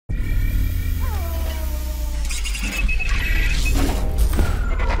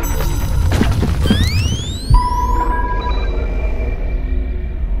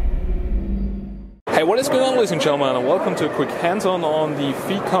What is going on, ladies and gentlemen, and welcome to a quick hands-on on the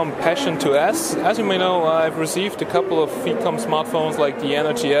PHICOMM Passion 2S. As you may know, I've received a couple of PHICOMM smartphones like the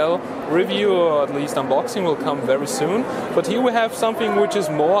Energy L. Review, or at least unboxing, will come very soon. But here we have something which is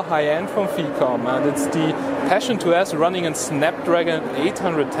more high-end from PHICOMM, and it's the Passion 2S running a Snapdragon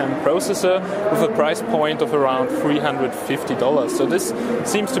 810 processor with a price point of around $350. So this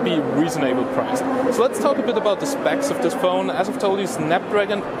seems to be reasonably priced. So let's talk a bit about the specs of this phone. As I've told you,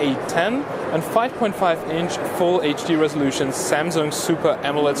 Snapdragon 810 and 5.5-inch Full HD resolution Samsung Super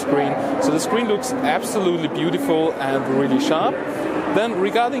AMOLED screen. So the screen looks absolutely beautiful and really sharp. Then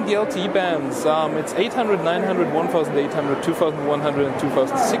regarding the LTE bands, it's 800, 900, 1800, 2100 and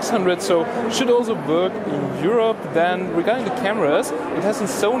 2600, so should also work in Europe. Then regarding the cameras, it has a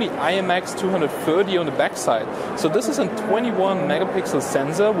Sony IMX 230 on the backside. So this is a 21 megapixel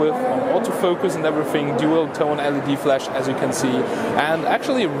sensor with autofocus and everything, dual tone LED flash as you can see, and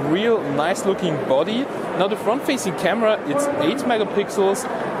actually a real nice looking body. Now the front facing camera, it's 8 megapixels,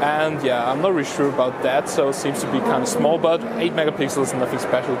 and yeah, I'm not really sure about that, so it seems to be kind of small, but 8 megapixels is nothing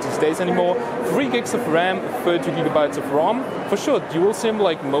special these days anymore. 3 gigs of RAM, 32 gigabytes of ROM, for sure dual SIM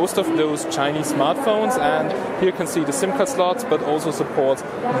like most of those Chinese smartphones, and here you can see the SIM card slots, but also supports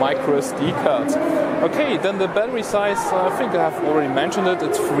micro SD cards. Okay, then the battery size, I think I have already mentioned it,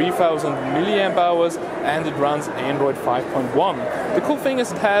 it's 3000 milliamp hours and it runs Android 5.1. The cool thing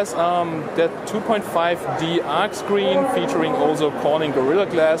is it has that 2.5D ARC screen featuring also Corning Gorilla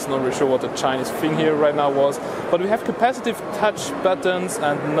Glass. Not really sure what the Chinese thing here right now was, but we have capacitive touch buttons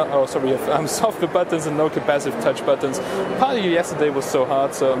and we have software buttons and no capacitive touch buttons. Partly yesterday was so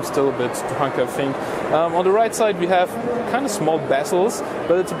hard, so I'm still a bit drunk, I think. On the right side we have kind of small bezels,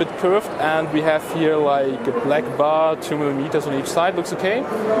 but it's a bit curved, and we have here like a black bar, 2mm on each side, looks okay.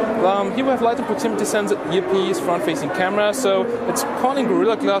 Here we have light and proximity sensor, earpiece, front-facing camera, so it's Corning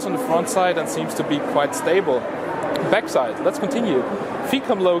Gorilla Glass on the front side and seems to be quite stable. Backside, let's continue.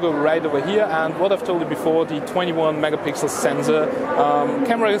 PHICOMM logo right over here, and what I've told you before, the 21 megapixel sensor.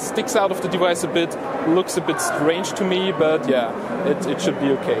 Camera sticks out of the device a bit, looks a bit strange to me, but yeah, it should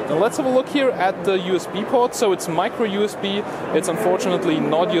be okay. Now let's have a look here at the USB port. So it's micro USB, it's unfortunately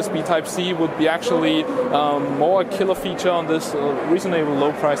not USB Type-C, would be actually more a killer feature on this reasonably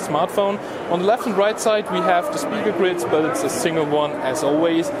low priced smartphone. On the left and right side we have the speaker grids, but it's a single one as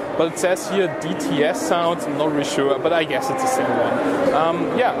always, but it says here DTS sound, I'm not really sure, but I guess it's a single one.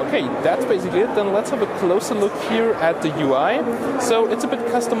 Yeah, okay, that's basically it. Then let's have a closer look here at the UI. So it's a bit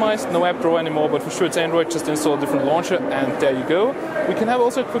customized, no app drawer anymore, but for sure it's Android, just install a different launcher and there you go. We can have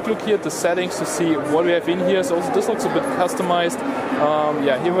also a quick look here at the settings to see what we have in here. So also this looks a bit customized.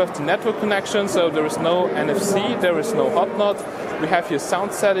 Yeah, here we have the network connection, so there is no NFC, there is no hot knot. We have here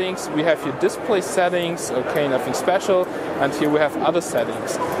sound settings, we have here display settings, okay, nothing special, and here we have other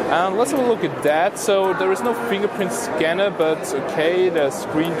settings. And let's have a look at that. So there is no fingerprint scanner, but okay, there's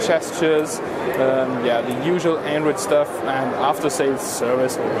screen gestures, yeah, the usual Android stuff, and after sales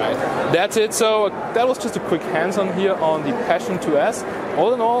service, alright. That's it, so that was just a quick hands-on here on the Passion 2S.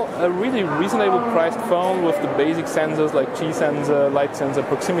 All in all, a really reasonable priced phone with the basic sensors like G sensor, light sensor,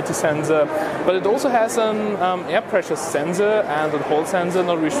 proximity sensor, but it also has an air pressure sensor and a Hall sensor.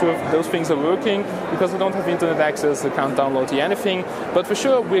 Not really sure if those things are working because I don't have internet access, I can't download anything, but for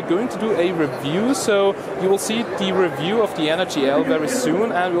sure we're going to do a review, so you will see the review of the Energy L very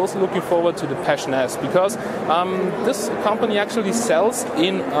soon, and we're also looking forward to the Passion S because this company actually sells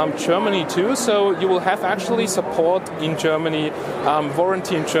in Germany too, so you will have actually support in Germany,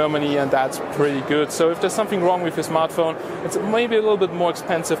 warranty in Germany, and that's pretty good. So if there's something wrong with your smartphone, it's maybe a little bit more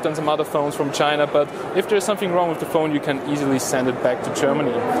expensive than some other phones from China, but if there's something wrong with the phone, you can easily send it back to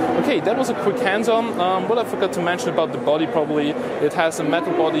Germany. Okay, that was a quick hands-on. What I forgot to mention about the body probably, it has a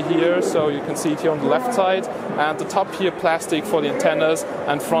metal body here, so you can see it here on the left side, and the top here plastic for the antennas,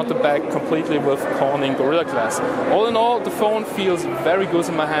 and front and back completely with Corning Gorilla Glass. All in all, the phone feels very good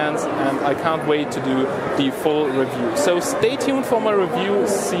in my hands, and I can't wait to do the full review. So stay tuned for my review.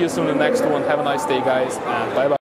 See you soon in the next one. Have a nice day, guys, and bye-bye.